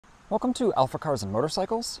Welcome to AlphaCars and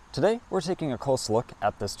Motorcycles. Today we're taking a close look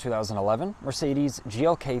at this 2011 Mercedes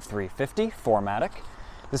GLK350 4Matic.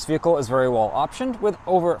 This vehicle is very well optioned with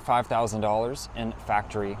over $5,000 in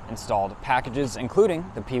factory installed packages, including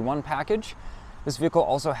the P1 package. This vehicle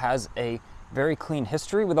also has a very clean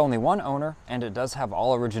history with only one owner, and it does have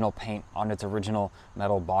all original paint on its original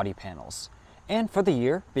metal body panels. And for the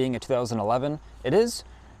year, being a 2011, it is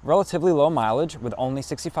relatively low mileage with only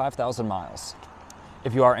 65,000 miles.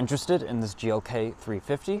 If you are interested in this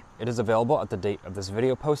GLK350, it is available at the date of this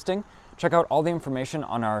video posting. Check out all the information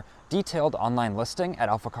on our detailed online listing at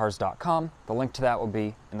alphacars.com. The link to that will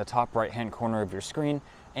be in the top right-hand corner of your screen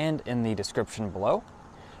and in the description below.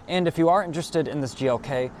 And if you are interested in this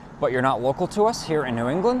GLK, but you're not local to us here in New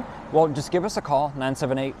England, well, just give us a call,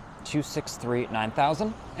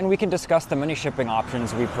 978-263-9000, and we can discuss the many shipping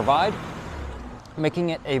options we provide, making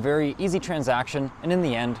it a very easy transaction, and in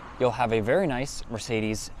the end, you'll have a very nice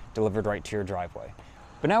Mercedes delivered right to your driveway.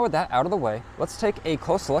 But now with that out of the way, let's take a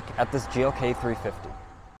close look at this GLK350.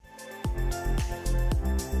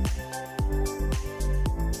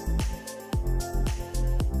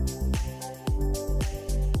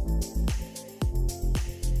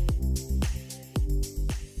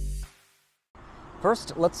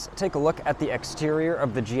 First, let's take a look at the exterior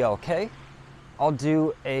of the GLK. I'll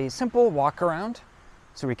do a simple walk around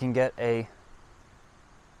so we can get a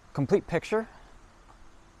complete picture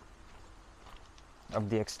of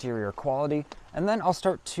the exterior quality, and then I'll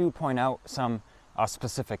start to point out some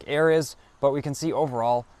specific areas, but we can see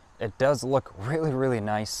overall it does look really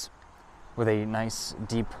nice with a nice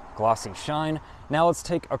deep glossy shine. Now let's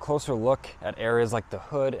take a closer look at areas like the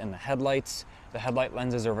hood and the headlights. The headlight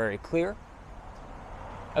lenses are very clear,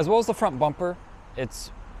 as well as the front bumper. It's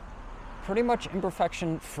pretty much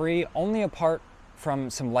imperfection free, only apart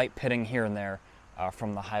from some light pitting here and there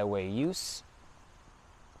from the highway use.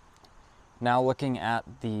 Now looking at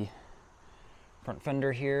the front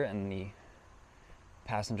fender here and the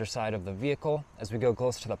passenger side of the vehicle, as we go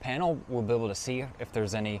close to the panel, we'll be able to see if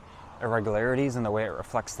there's any irregularities in the way it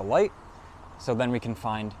reflects the light. So then we can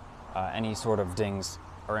find any sort of dings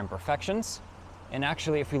or imperfections. And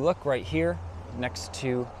actually, if we look right here next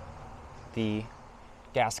to the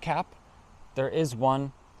gas cap, there is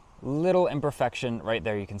one little imperfection right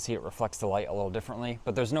there. You can see it reflects the light a little differently,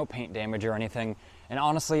 but there's no paint damage or anything. And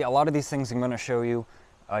honestly, a lot of these things I'm going to show you,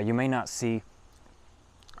 you may not see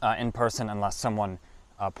in person unless someone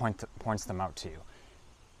points them out to you.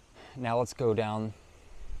 Now let's go down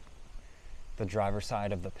the driver's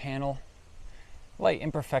side of the panel. Light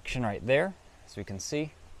imperfection right there, as we can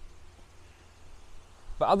see.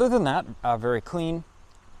 But other than that, very clean.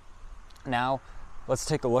 Now let's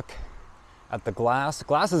take a look at the glass.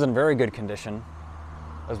 Glass is in very good condition,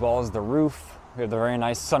 as well as the roof. We have the very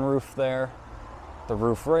nice sunroof there. The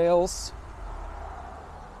roof rails,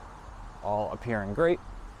 all appearing great.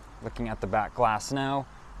 Looking at the back glass now,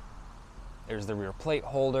 there's the rear plate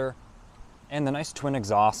holder and the nice twin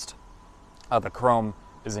exhaust. The chrome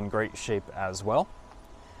is in great shape as well.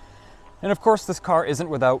 And of course, this car isn't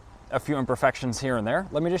without a few imperfections here and there.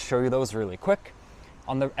 Let me just show you those really quick.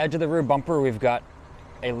 On the edge of the rear bumper, we've got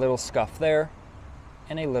a little scuff there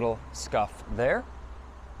and a little scuff there.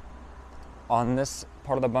 On this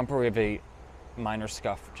part of the bumper, we have a minor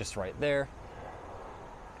scuff just right there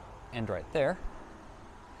and right there.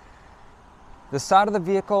 The side of the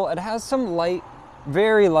vehicle, it has some light,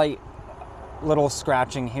 very light little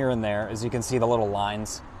scratching here and there, as you can see the little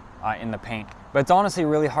lines in the paint. But it's honestly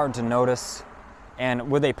really hard to notice.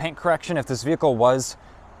 And with a paint correction, if this vehicle was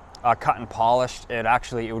cut and polished,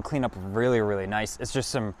 it would clean up really nice. It's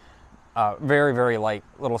just some very light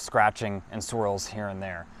little scratching and swirls here and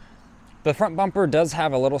there. The front bumper does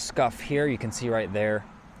have a little scuff here. You can see right there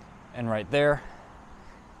and right there.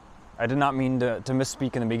 I did not mean to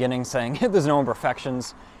misspeak in the beginning saying there's no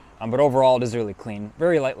imperfections, but overall it is really clean.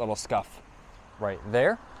 Very light little scuff right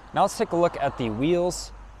there. Now let's take a look at the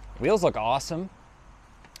wheels. Wheels look awesome.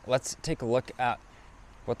 Let's take a look at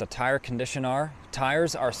what the tire condition are.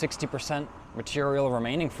 Tires are 60% material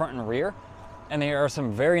remaining front and rear, and there are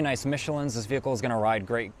some very nice Michelins. This vehicle is going to ride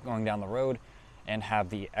great going down the road and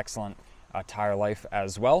have the excellent tire life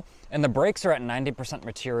as well. And the brakes are at 90%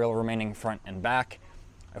 material remaining front and back.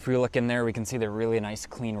 If we look in there, we can see the really nice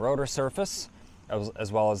clean rotor surface,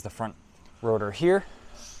 as well as the front rotor here.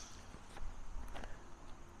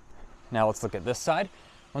 Now let's look at this side.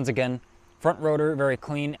 Once again, front rotor very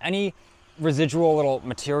clean. Any residual little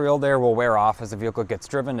material there will wear off as the vehicle gets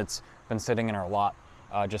driven. It's been sitting in our lot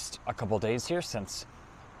just a couple days here since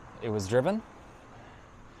it was driven.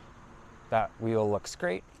 That wheel looks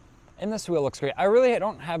great, and this wheel looks great. I really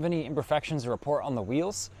don't have any imperfections to report on the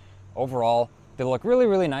wheels. overall, they look really,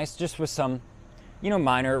 really nice, just with some,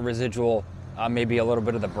 minor residual, maybe a little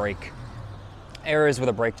bit of the brake areas where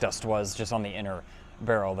the brake dust was just on the inner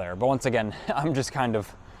barrel there. But once again, I'm just kind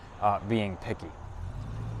of being picky.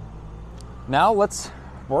 Now let's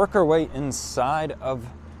work our way inside of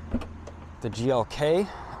the GLK.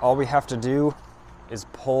 All we have to do is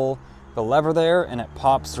pull the lever there and it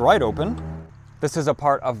pops right open. This is a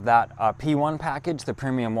part of that P1 package. The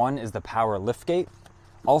premium one is the power liftgate.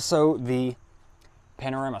 Also, the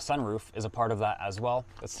panorama sunroof is a part of that as well.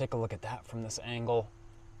 Let's take a look at that from this angle.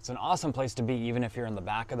 It's an awesome place to be, even if you're in the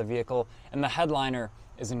back of the vehicle. And the headliner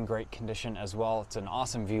is in great condition as well. It's an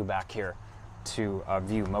awesome view back here to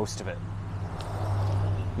view most of it.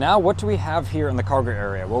 Now, what do we have here in the cargo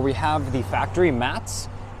area? Well, we have the factory mats.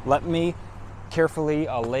 Let me carefully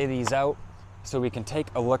lay these out so we can take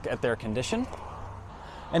a look at their condition.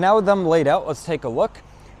 And now with them laid out, let's take a look.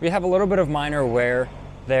 We have a little bit of minor wear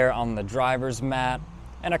there on the driver's mat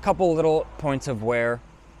and a couple little points of wear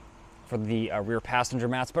for the rear passenger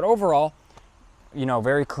mats, but overall,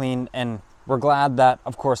 very clean. And we're glad that,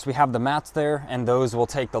 of course, we have the mats there, and those will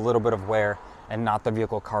take the little bit of wear and not the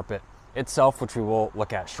vehicle carpet itself, which we will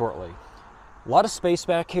look at shortly. A lot of space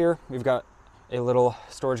back here. We've got a little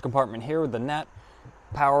storage compartment here with the net,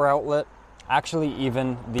 power outlet, actually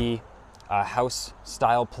even the house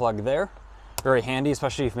style plug there. Very handy,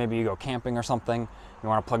 especially if maybe you go camping or something. You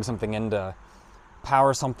want to plug something in to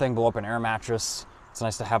power something, blow up an air mattress. It's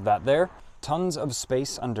nice to have that there. Tons of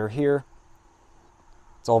space under here.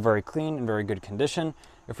 It's all very clean and very good condition.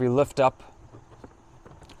 If we lift up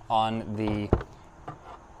on the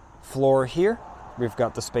floor here, we've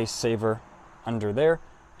got the space saver under there.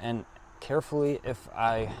 And carefully, if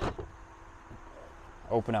I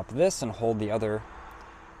open up this and hold the other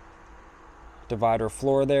divider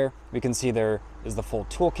floor there, we can see there is the full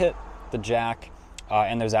toolkit, the jack,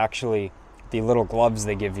 and there's actually the little gloves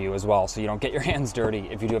they give you as well, so you don't get your hands dirty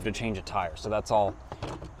if you do have to change a tire. So that's all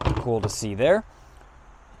cool to see there.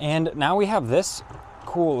 And now we have this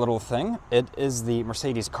cool little thing. It is the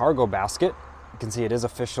Mercedes cargo basket. You can see it is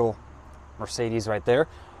official Mercedes right there.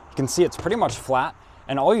 You can see it's pretty much flat,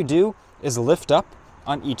 and all you do is lift up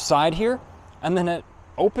on each side here, and then it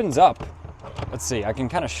opens up. Let's see, I can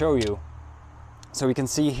kind of show you. So we can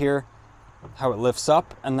see here how it lifts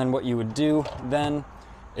up, and then what you would do then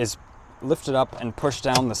is lift it up and push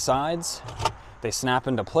down the sides. They snap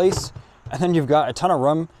into place, and then you've got a ton of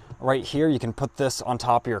room right here. You can put this on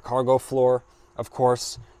top of your cargo floor, of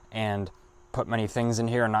course, and put many things in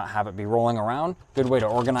here and not have it be rolling around. Good way to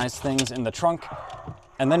organize things in the trunk.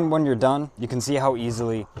 And then when you're done, you can see how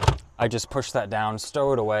easily I just push that down,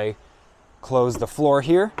 stow it away, close the floor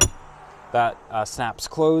here. That snaps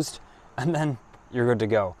closed, and then you're good to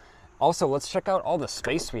go. Also, let's check out all the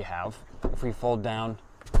space we have. If we fold down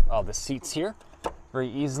the seats here very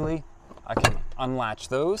easily, I can unlatch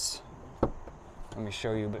those. Let me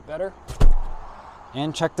show you a bit better.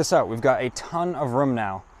 And check this out. We've got a ton of room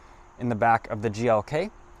now in the back of the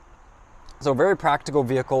GLK. So very practical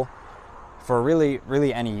vehicle for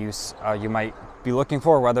really any use you might be looking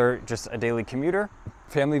for, whether just a daily commuter,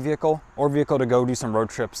 family vehicle, or vehicle to go do some road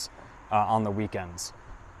trips on the weekends.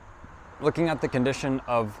 Looking at the condition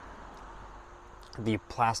of the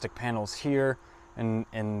plastic panels here and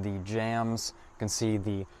in the jambs, you can see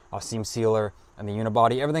the seam sealer and the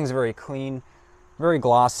unibody. Everything's very clean, very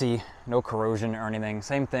glossy, no corrosion or anything.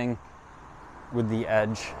 Same thing with the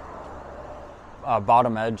edge,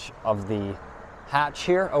 bottom edge of the hatch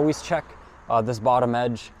here. Always check this bottom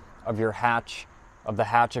edge of your hatch,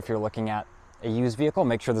 if you're looking at a used vehicle.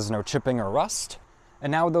 Make sure there's no chipping or rust.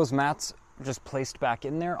 And now with those mats just placed back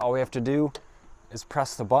in there, all we have to do is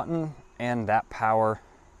press the button and that power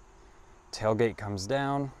tailgate comes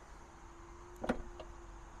down,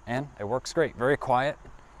 and it works great. Very quiet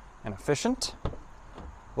and efficient.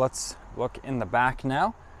 Let's look in the back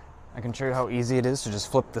now. I can show you how easy it is to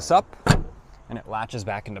just flip this up and it latches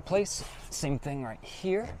back into place. Same thing right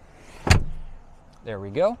here. There we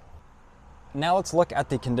go. Now let's look at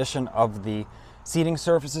the condition of the seating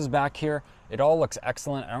surfaces back here. It all looks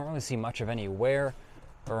excellent. I don't really see much of any wear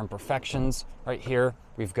or imperfections. Right here,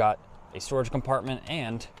 we've got a storage compartment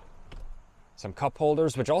and some cup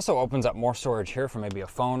holders, which also opens up more storage here for maybe a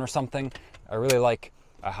phone or something. I really like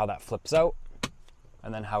how that flips out,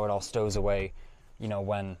 and then how it all stows away,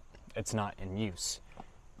 when it's not in use.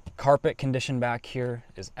 Carpet condition back here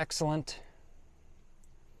is excellent.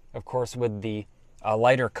 Of course, with the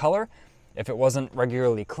lighter color, if it wasn't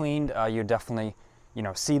regularly cleaned, you definitely,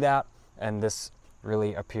 see that. And this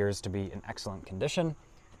really appears to be in excellent condition.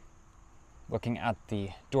 Looking at the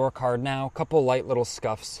door card now, a couple light little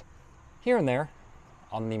scuffs here and there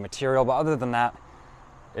on the material, but other than that,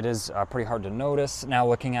 it is pretty hard to notice. Now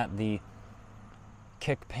looking at the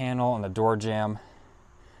kick panel and the door jamb,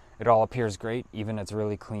 it all appears great, even it's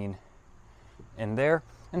really clean in there.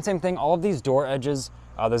 And same thing, all of these door edges,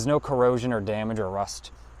 there's no corrosion or damage or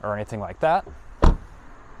rust or anything like that.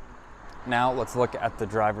 Now let's look at the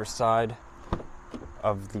driver's side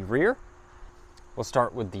of the rear. We'll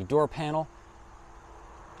start with the door panel,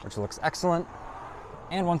 which looks excellent.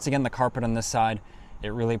 And once again, the carpet on this side, it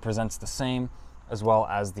really presents the same, as well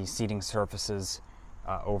as the seating surfaces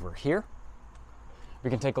over here. We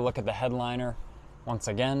can take a look at the headliner once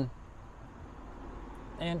again,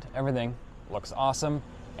 and everything looks awesome.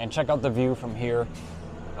 And check out the view from here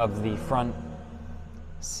of the front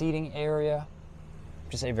seating area.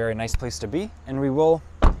 Just a very nice place to be. And we will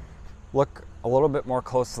look a little bit more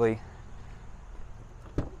closely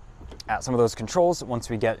at some of those controls once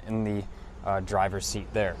we get in the driver's seat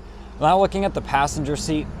there. Now looking at the passenger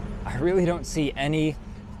seat, I really don't see any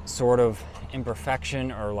sort of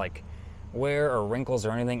imperfection or like wear or wrinkles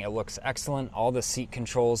or anything. It looks excellent. All the seat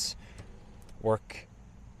controls work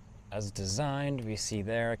as designed. We see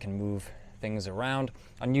there I can move things around.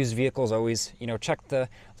 On used vehicles, always, you know, check the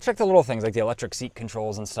little things like the electric seat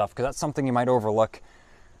controls and stuff, because that's something you might overlook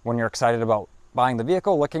when you're excited about buying the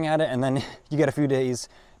vehicle, looking at it, and then you get a few days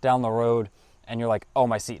down the road and you're like, oh,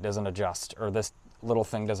 my seat doesn't adjust, or this little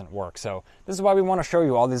thing doesn't work. So this is why we want to show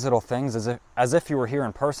you all these little things as if you were here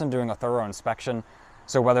in person doing a thorough inspection.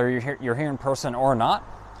 So whether you're here in person or not,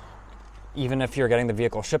 even if you're getting the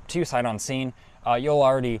vehicle shipped to you sight unseen, you'll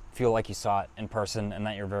already feel like you saw it in person and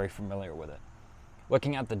that you're very familiar with it.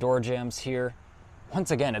 Looking at the door jambs here,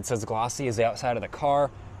 once again, it says glossy as the outside of the car.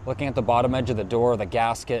 Looking at the bottom edge of the door, the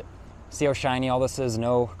gasket, see how shiny all this is,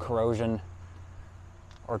 no corrosion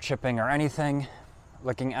or chipping or anything.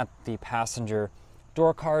 Looking at the passenger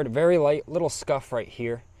door card, very light little scuff right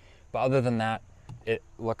here, but other than that, it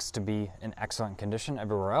looks to be in excellent condition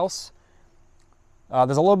everywhere else.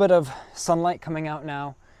 There's a little bit of sunlight coming out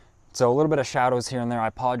now, so a little bit of shadows here and there. I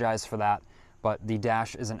apologize for that, but the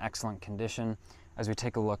dash is in excellent condition. As we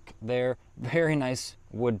take a look there, very nice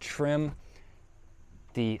wood trim.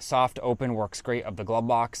 The soft open works great of the glove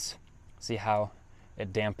box. See how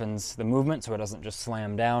it dampens the movement so it doesn't just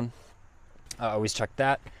slam down. Always check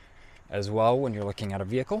that as well when you're looking at a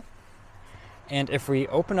vehicle. And if we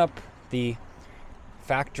open up the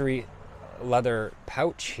factory leather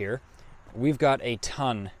pouch here, we've got a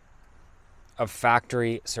ton of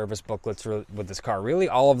factory service booklets with this car. Really,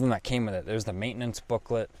 all of them that came with it. There's the maintenance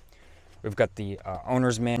booklet. We've got the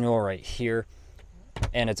owner's manual right here,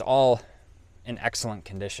 and it's all in excellent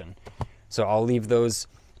condition. So I'll leave those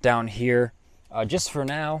down here just for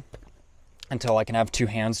now until I can have two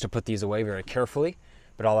hands to put these away very carefully.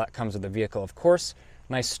 But all that comes with the vehicle, of course.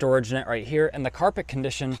 Nice storage net right here, and the carpet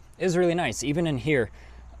condition is really nice. Even in here,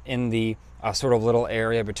 in the sort of little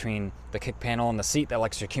area between the kick panel and the seat that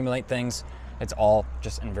likes to accumulate things, it's all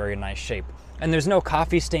just in very nice shape. And there's no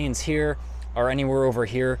coffee stains here or anywhere over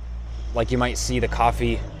here, like you might see the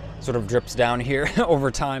coffee sort of drips down here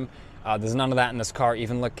over time. There's none of that in this car.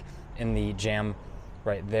 Even look in the jamb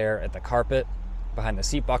right there at the carpet behind the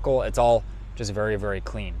seat buckle. It's all just very, very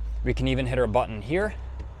clean. We can even hit our button here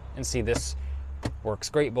and see this works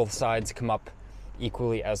great. Both sides come up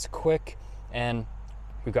equally as quick, and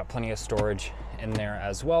we've got plenty of storage in there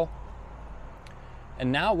as well.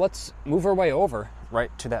 And now let's move our way over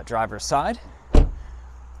right to that driver's side.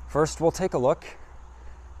 First, we'll take a look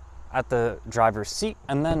at the driver's seat,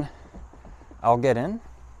 and then I'll get in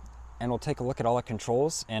and we'll take a look at all the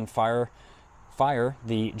controls and fire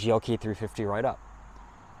the GLK350 right up.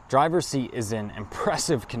 Driver's seat is in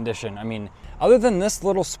impressive condition. I mean, other than this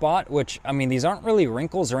little spot, which, I mean, these aren't really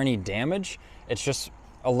wrinkles or any damage. It's just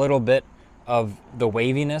a little bit of the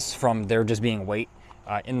waviness from there just being weight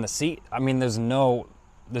in the seat. I mean, there's no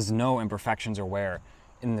imperfections or wear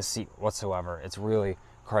in the seat whatsoever. It's really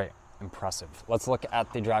quite impressive. Let's look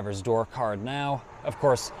at the driver's door card now. Of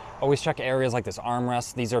course, always check areas like this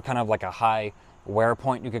armrest. These are kind of like a high wear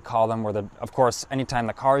point, you could call them, where of course, anytime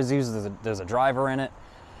the car is used, there's a driver in it.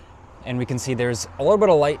 And we can see there's a little bit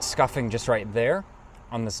of light scuffing just right there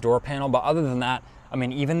on this door panel. But other than that, I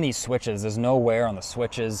mean, even these switches, there's no wear on the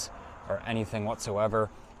switches or anything whatsoever.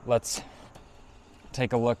 Let's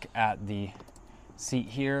take a look at the seat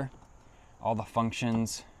here. All the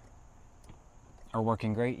functions are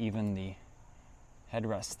working great, even the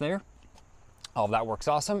headrest there. All of that works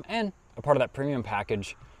awesome. And a part of that premium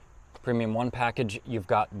package, Premium 1 package, you've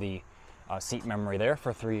got the seat memory there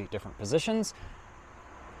for 3 different positions.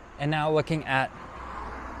 And now looking at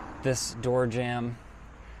this door jamb,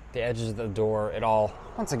 the edges of the door, it all,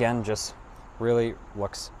 once again, just Really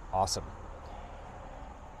looks awesome.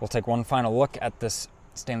 We'll take one final look at this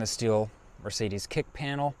stainless steel Mercedes kick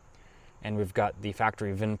panel, and we've got the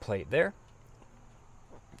factory VIN plate there.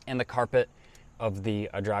 And the carpet of the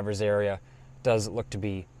driver's area does look to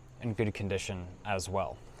be in good condition as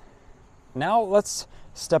well. Now let's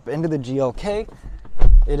step into the GLK.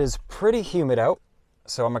 It is pretty humid out,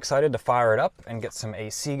 so I'm excited to fire it up and get some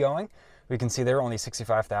AC going. We can see there only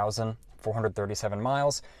 65,437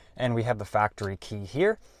 miles, and we have the factory key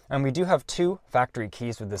here. And we do have 2 factory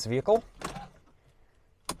keys with this vehicle.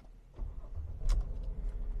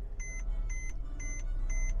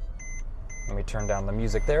 Let me turn down the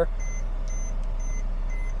music there.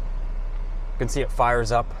 You can see it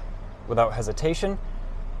fires up without hesitation,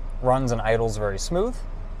 runs and idles very smooth.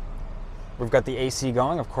 We've got the AC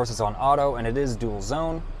going, of course it's on auto, and it is dual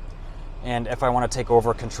zone. And if I want to take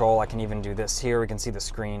over control, I can even do this here. We can see the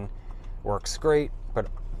screen works great, but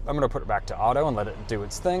I'm going to put it back to auto and let it do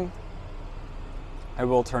its thing. I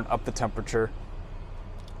will turn up the temperature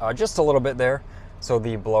just a little bit there, so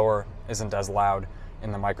the blower isn't as loud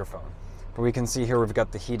in the microphone. But we can see here we've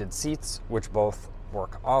got the heated seats, which both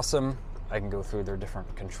work awesome. I can go through their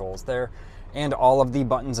different controls there. And all of the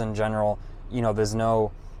buttons in general, you know, there's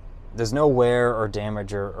no wear or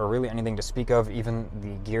damage or really anything to speak of. Even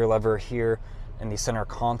the gear lever here in the center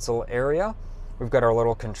console area. We've got our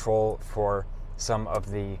little control for some of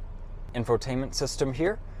the infotainment system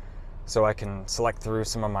here. So I can select through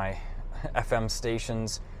some of my FM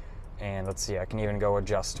stations, and let's see, I can even go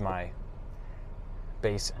adjust my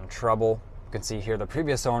bass and treble. You can see here the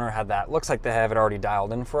previous owner had that. Looks like they have it already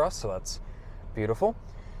dialed in for us, so that's beautiful.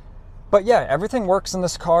 But yeah, everything works in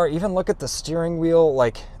this car. Even look at the steering wheel.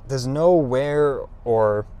 Like, there's no wear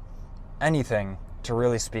or anything to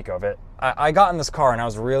really speak of it. I got in this car and I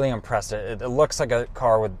was really impressed. It looks like a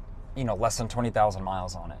car with, you know, less than 20,000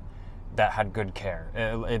 miles on it that had good care.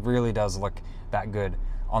 It really does look that good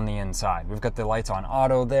on the inside. We've got the lights on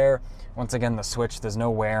auto there. Once again, the switch, there's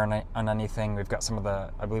no wear on anything. We've got some of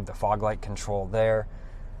the, I believe, the fog light control there.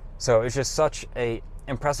 So it's just such a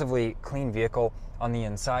impressively clean vehicle on the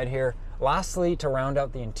inside here. Lastly, to round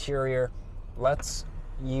out the interior, let's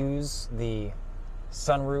use the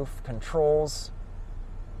sunroof controls.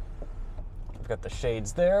 We've got the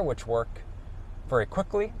shades there, which work very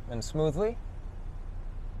quickly and smoothly.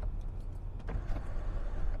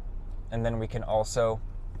 And then we can also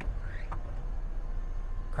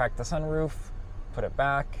crack the sunroof, put it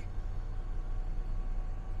back.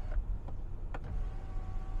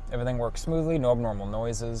 Everything works smoothly, no abnormal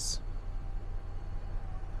noises.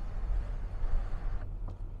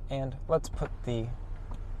 And let's put the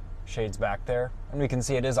shades back there. And we can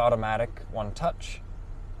see it is automatic, one touch.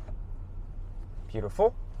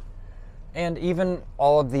 Beautiful. And even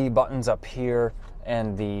all of the buttons up here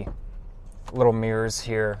and the little mirrors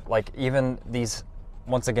here, like even these,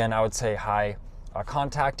 once again, I would say high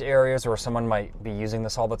contact areas where someone might be using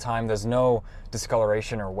this all the time. There's no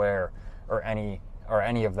discoloration or wear or any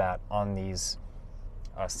of that on these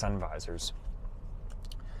sun visors.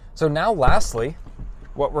 So now lastly,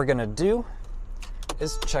 what we're gonna do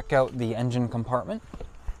is check out the engine compartment,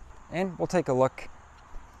 and we'll take a look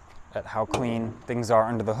at how clean things are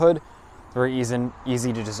under the hood. Very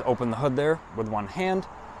easy to just open the hood there with one hand.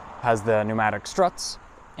 Has the pneumatic struts,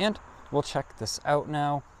 and we'll check this out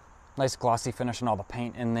now. Nice glossy finish and all the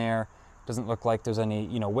paint in there. Doesn't look like there's any,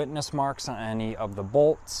 you know, witness marks on any of the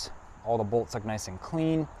bolts. All the bolts look nice and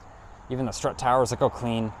clean. Even the strut towers, look how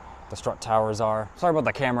clean the strut towers are. Sorry about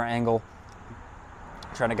the camera angle.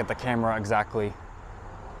 Trying to get the camera exactly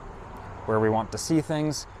where we want to see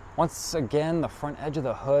things. Once again, the front edge of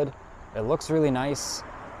the hood, it looks really nice.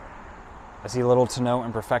 I see little to no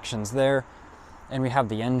imperfections there. And we have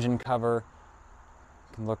the engine cover.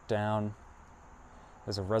 You can look down.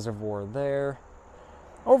 There's a reservoir there.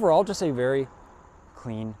 Overall, just a very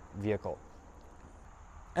clean vehicle.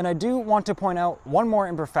 And I do want to point out one more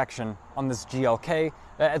imperfection on this GLK.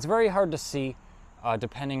 It's very hard to see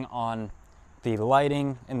depending on the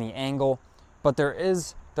lighting and the angle, but there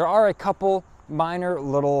are a couple minor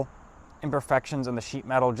little imperfections in the sheet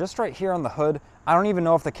metal just right here on the hood. I don't even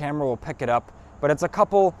know if the camera will pick it up, but it's a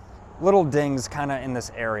couple little dings kind of in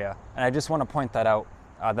this area. And I just want to point that out,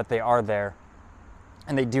 that they are there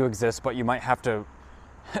and they do exist, but you might have to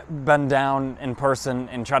bend down in person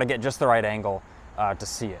and try to get just the right angle to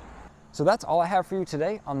see it. So that's all I have for you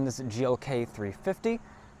today on this GLK350.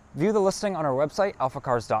 View the listing on our website,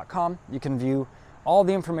 alphacars.com. You can view all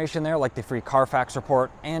the information there, like the free Carfax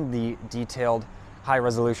report and the detailed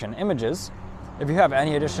high-resolution images. If you have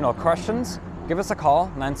any additional questions, give us a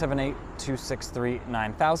call,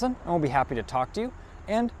 978-263-9000, and we'll be happy to talk to you.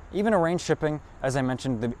 and even arrange shipping, as I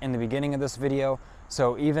mentioned in the beginning of this video.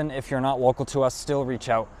 So even if you're not local to us, still reach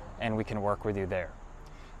out and we can work with you there.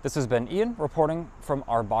 This has been Ian reporting from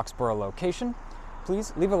our Boxborough location.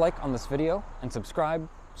 Please leave a like on this video and subscribe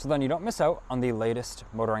so then you don't miss out on the latest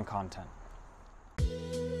motoring content.